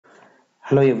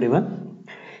Hello everyone.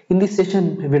 In this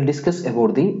session we will discuss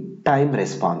about the time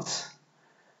response.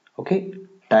 Okay,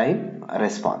 time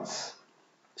response.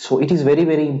 So it is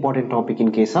very important topic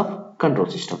in case of control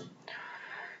system.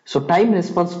 So time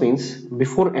response means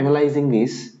before analyzing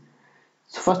this,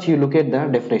 so first you look at the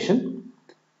definition.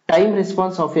 Time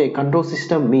response of a control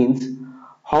system means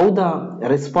how the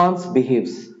response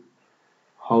behaves.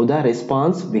 How the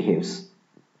response behaves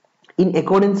in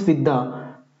accordance with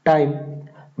the time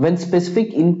when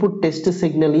specific input test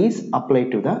signal is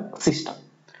applied to the system.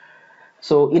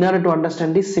 So in order to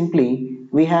understand this, simply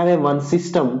we have a one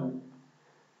system.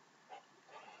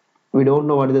 We don't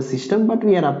know what is the system, but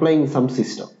we are applying some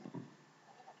system.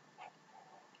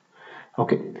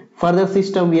 Okay, for the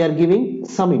system we are giving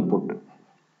some input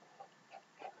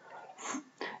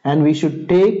and we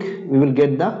will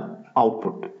get the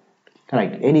output,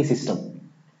 right? Any system.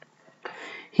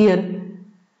 Here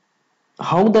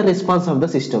how the response of the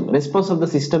system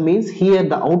means here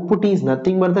the output is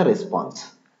nothing but the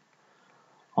response.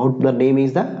 The name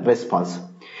is the response.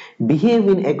 Behave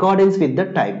in accordance with the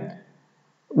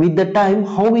time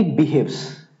how it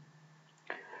behaves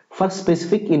for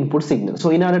specific input signal. So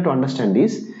in order to understand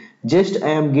this, just I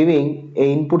am giving a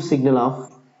input signal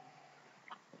of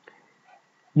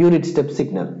unit step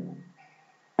signal.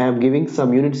 I am giving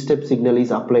some unit step signal is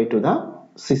applied to the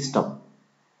system,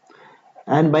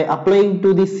 and by applying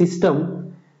to the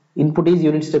system, input is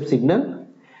unit step signal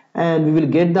and we will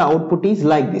get the output is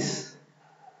like this.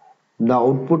 The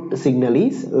output signal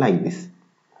is like this.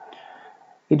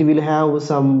 It will have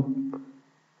some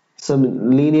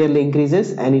linearly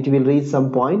increases and it will reach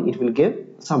some point, it will give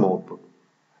some output.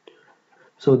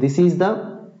 So this is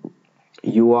the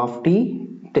u of t,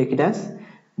 take it as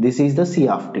this is the c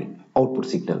of t, output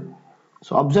signal.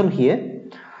 So observe here,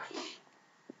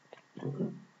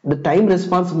 the time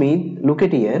response means, look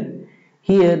at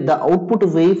here the output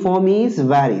waveform is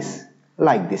varies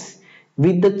like this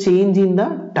with the change in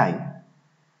the time.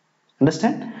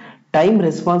 Understand? Time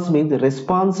response means the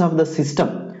response of the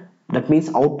system, that means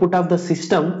output of the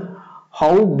system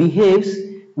how behaves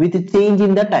with the change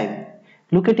in the time.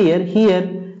 Look at here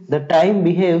the time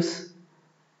behaves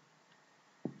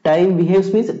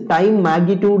means time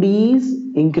magnitude is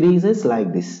increases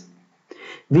like this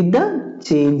with the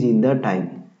change in the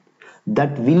time.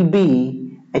 That will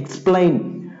be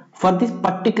explained for this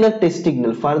particular test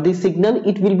signal. For this signal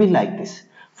it will be like this,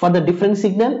 for the different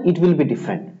signal it will be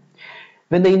different.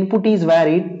 When the input is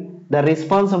varied, the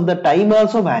response of the time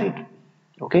also varied.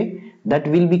 Okay, that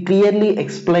will be clearly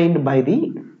explained by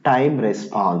the time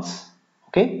response.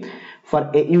 Okay,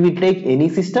 for you will take any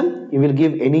system, you will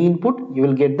give any input, you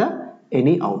will get the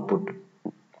any output.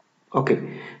 Okay,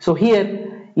 so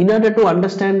here in order to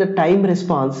understand the time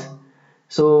response,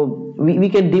 so we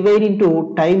can divide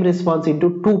into time response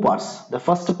into two parts. The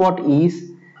first part we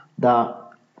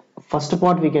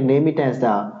can name it as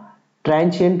the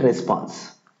transient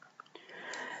response.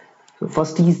 So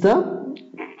first is the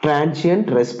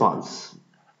transient response.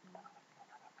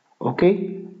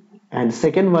 Okay, and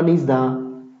second one is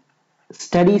the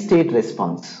steady state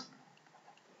response.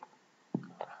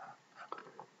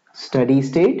 Steady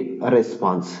state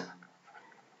response.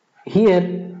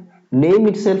 Here name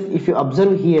itself, if you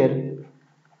observe here,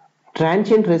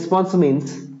 transient response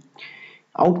means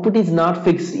output is not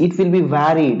fixed, it will be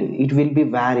varied,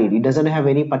 it doesn't have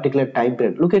any particular time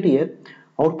period. Look at here,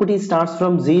 output starts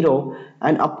from 0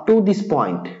 and up to this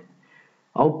point.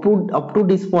 Output up to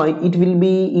this point it will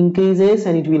be increases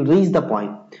and it will reach the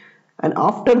point, and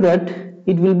after that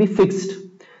it will be fixed.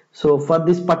 So for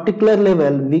this particular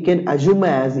level we can assume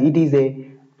as it is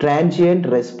a transient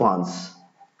response.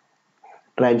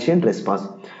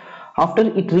 After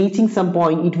it reaching some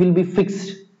point it will be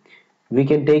fixed. We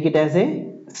can take it as a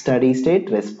steady state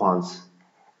response.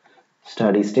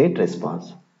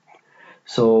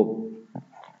 So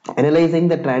analyzing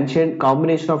the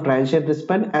combination of transient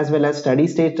response as well as steady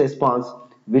state response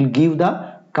will give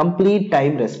the complete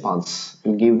time response.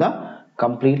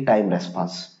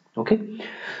 Okay,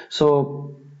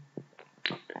 so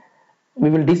we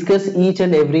will discuss each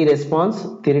and every response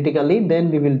theoretically,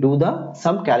 then we will do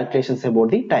some calculations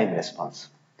about the time response.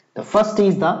 The first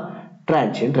is the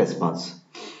transient response.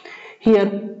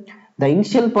 Here the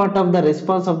initial part of the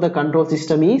response of the control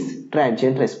system is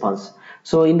transient response.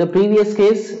 So in the previous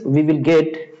case we will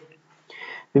get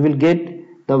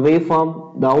the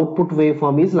waveform, the output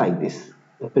waveform is like this.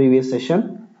 The previous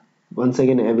session, once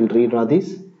again I will redraw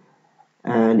this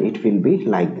and it will be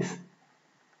like this.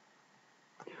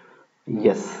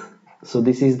 Yes, so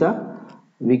this is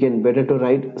we can better to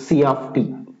write c of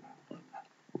t.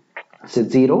 It's a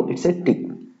 0, it's a t.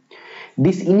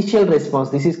 this initial response,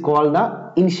 this is called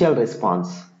the initial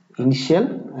response. Initial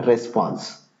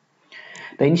response,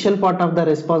 the initial part of the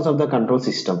response of the control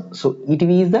system. So it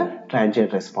is the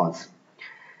transient response.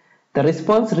 The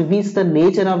response reveals the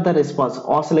nature of the response,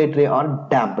 oscillatory or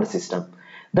damped system.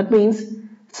 That means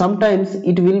sometimes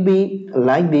it will be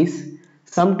like this,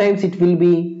 sometimes it will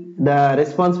be, the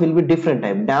response will be different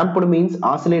type. Damped means,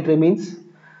 oscillatory means,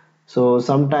 so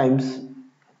sometimes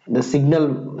the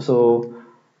signal, so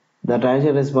the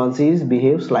transient response is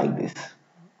behaves like this.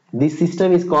 This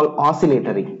system is called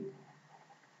oscillatory.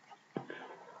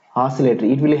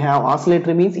 Oscillatory, it will have,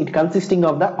 oscillatory means it consisting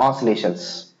of the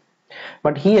oscillations,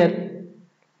 but here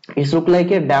it look like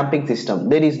a damping system,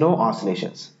 there is no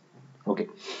oscillations. Okay,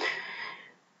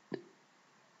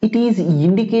 it is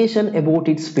indication about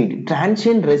its speed.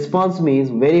 Transient response means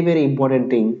very important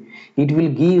thing, it will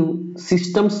give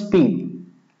system speed,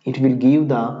 it will give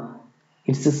the,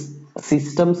 it's a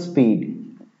system speed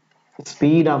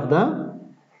of the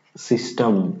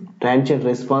system. Transient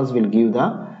response will give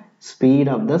the speed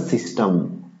of the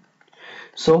system.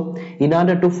 So in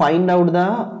order to find out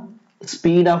the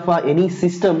speed of any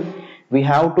system, we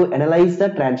have to analyze the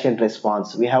transient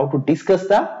response, we have to discuss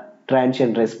the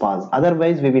transient response,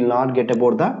 otherwise we will not get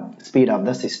about the speed of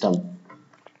the system.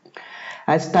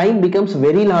 As time becomes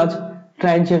very large,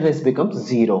 transient response becomes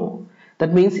zero.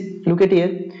 That means, look at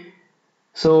here,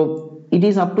 so it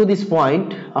is up to this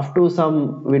point, up to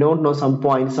some, we don't know, some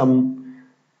point, some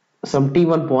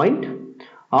t1 point.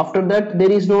 After that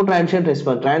there is no transient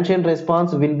response, transient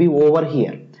response will be over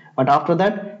here, but after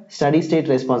that steady state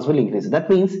response will increase. That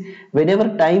means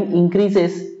whenever time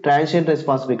increases, transient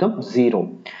response becomes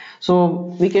zero.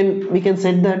 So we can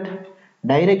set that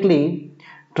directly,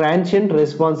 transient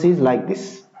response is like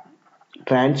this.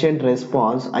 Transient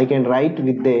response I can write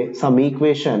with some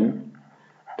equation,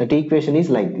 that equation is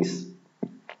like this.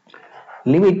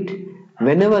 Limit,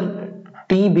 whenever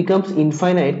t becomes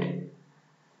infinite,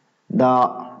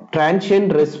 the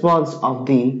transient response of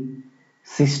the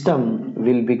system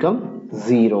will become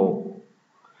zero.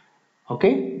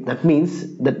 Okay, that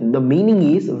means that the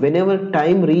meaning is, whenever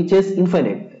time reaches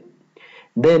infinite,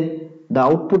 then the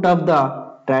output of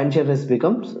the transient response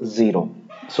becomes zero.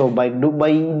 So by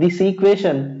this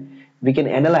equation we can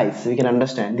analyze, we can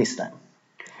understand this time.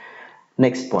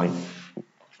 Next point,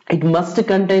 it must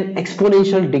contain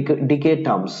exponential decay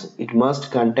terms. It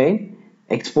must contain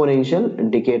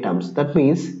exponential decay terms. That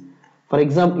means, for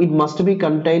example, it must be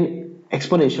contain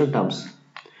exponential terms.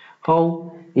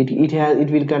 How?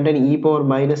 It will contain e power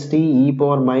minus t, e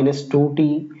power minus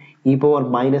 2t, e power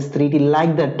minus 3t,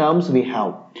 like the terms we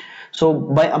have. So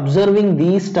by observing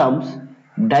these terms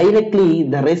directly,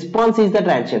 the response is the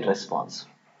transient response.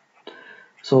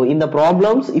 So in the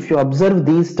problems, if you observe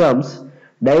these terms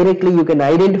directly, you can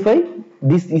identify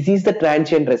this is the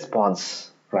transient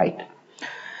response, right?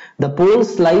 The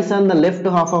poles lies on the left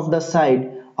half of the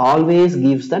side always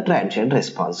gives the transient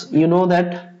response. You know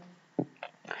that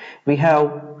we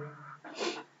have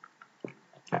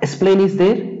S-plane is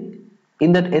there.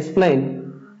 In that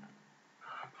S-plane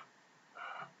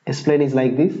is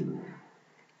like this.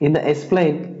 In the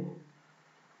S-plane,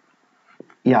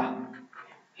 yeah,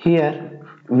 here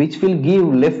which will give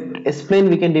left S-plane,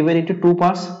 we can divide into two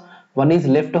parts. One is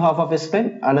left half of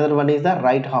S-plane, another one is the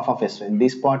right half of S-plane.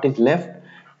 This part is left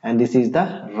and this is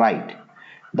the right.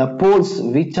 The poles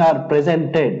which are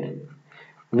presented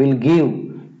will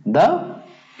give the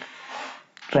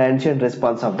transient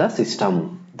response of the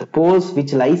system. The poles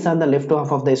which lies on the left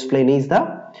half of the S-plane is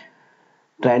the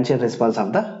transient response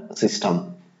of the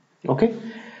system. Okay,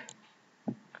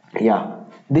 yeah,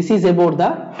 this is about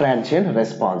the transient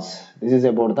response. This is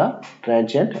about the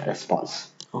transient response.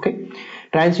 Okay,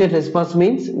 transient response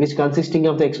means which consisting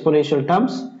of the exponential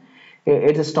terms.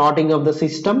 It's the starting of the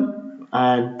system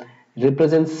and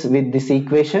represents with this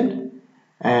equation,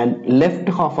 and left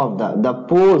half of the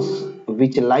poles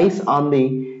which lies on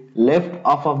the left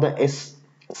half of the S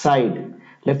side,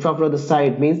 left half of the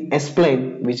side means S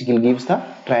plane, which will gives the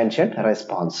transient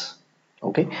response.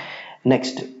 Okay,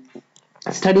 next,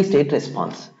 steady state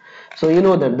response. So you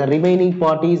know that the remaining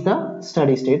part is the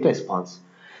steady state response.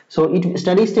 So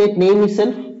steady state name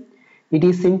itself, it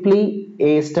is simply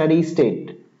a steady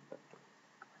state.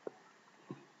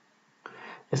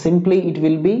 Simply it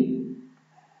will be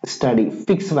steady,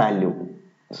 fixed value.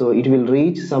 So it will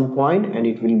reach some point and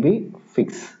it will be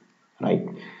fixed, right?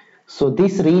 So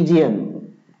this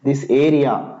region, this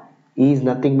area is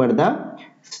nothing but the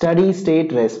steady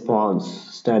state response.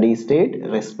 Steady state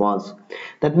response.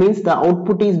 That means the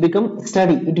output is become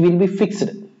steady, it will be fixed.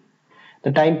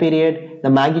 The time period, the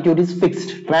magnitude is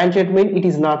fixed. Transient means it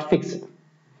is not fixed.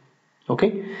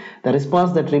 Okay, The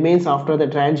response that remains after the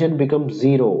transient becomes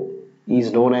 0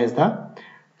 is known as the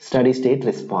steady state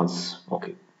response.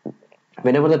 Okay.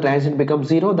 Whenever the transient becomes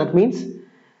 0, that means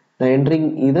the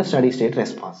entering is the steady state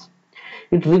response.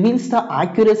 It reveals the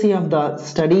accuracy of the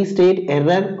steady state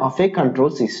error of a control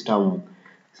system.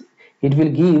 It will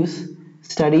give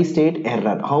steady state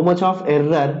error. How much of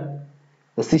error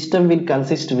the system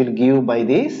will give by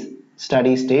this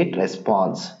steady state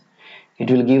response. It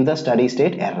will give the steady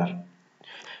state error.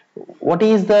 What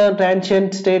is the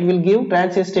transient state will give?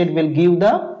 Transient state will give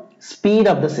the speed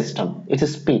of the system. It's a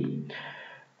speed.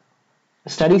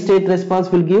 Steady state response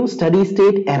will give steady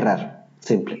state error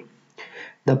simply.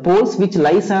 The poles which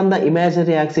lies on the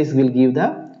imaginary axis will give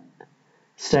the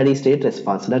steady state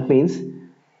response. That means,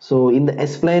 so in the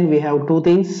S plane we have two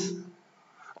things.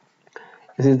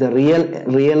 This is the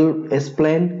real S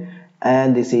plane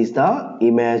and this is the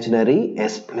imaginary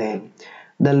S plane.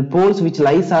 The poles which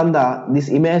lies on this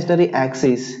imaginary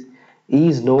axis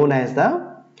is known as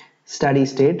the steady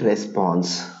state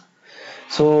response.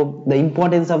 So the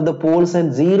importance of the poles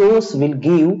and zeros will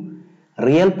give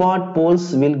real part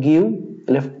poles will give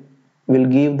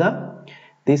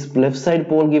this left side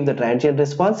pole give the transient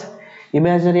response,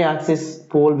 imaginary axis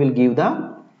pole will give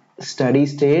the steady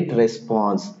state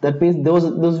response. That means those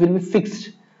will be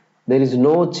fixed. There is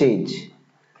no change.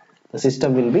 The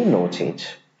system will be no change.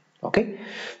 Okay.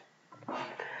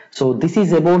 So this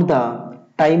is about the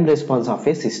time response of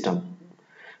a system.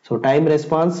 So time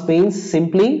response means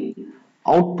simply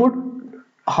output,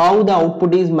 how the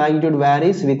output is magnitude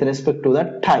varies with respect to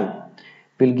the time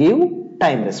will give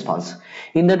time response.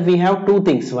 In that we have two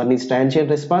things, one is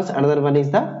transient response, another one is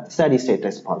the steady state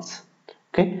response.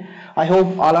 Okay, I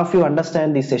hope all of you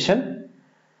understand this session.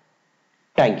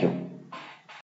 Thank you.